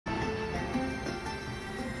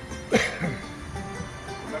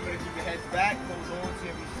Remember to keep your heads back, hold on to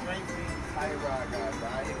every strength, these tire rod guys.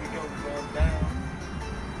 Alright, here we go, we're going down.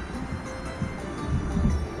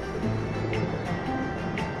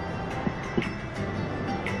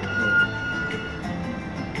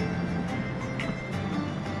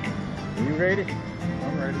 You ready?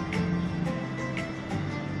 I'm ready.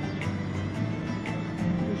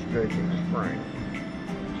 Just stretching the spring.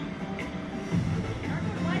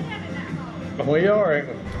 We are, ain't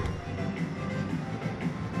we?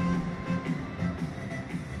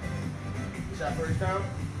 Is that first time?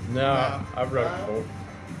 No, I've rode before.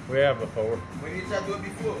 We have before. When did y'all do it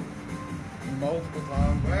before? Multiple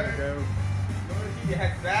times. Right. Go. Remember to keep your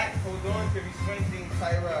heads back, hold on to every strength, these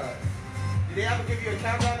tire rod. Did they ever give you a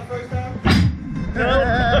countdown the first time?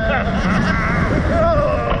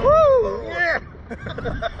 Woo! Yeah!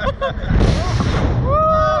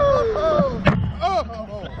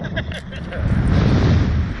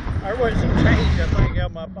 There was some change, I think, out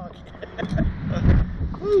of my pocket.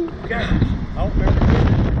 Woo! God, I don't remember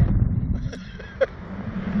getting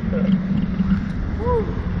it. Woo!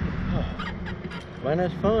 Man,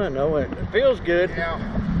 that's fun, though. It feels good. Yeah.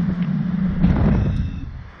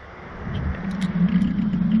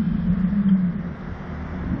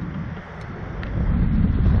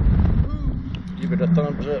 Give it a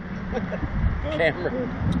thumbs up. Camera.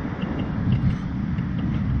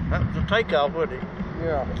 That was a takeoff, wasn't it?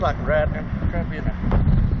 Yeah. It's like riding in a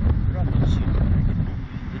rocket ship.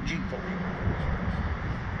 The Jeep over here.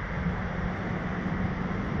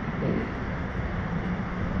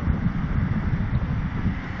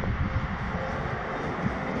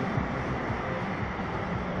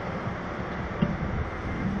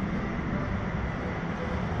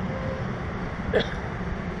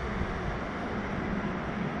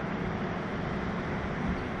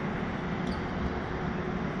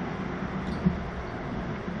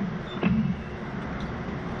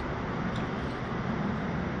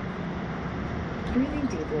 Breathing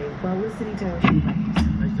deeply while listening to ocean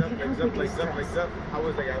waves. Legs up. How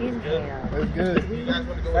was that? That was good. Inhale. That's good. You guys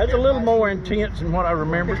want to go That's a again? little more intense than what I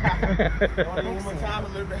remember. One more time, a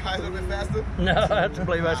little bit higher, a little bit faster. No, I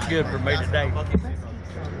believe that's good for me today.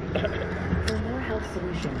 For more health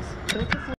solutions, focus on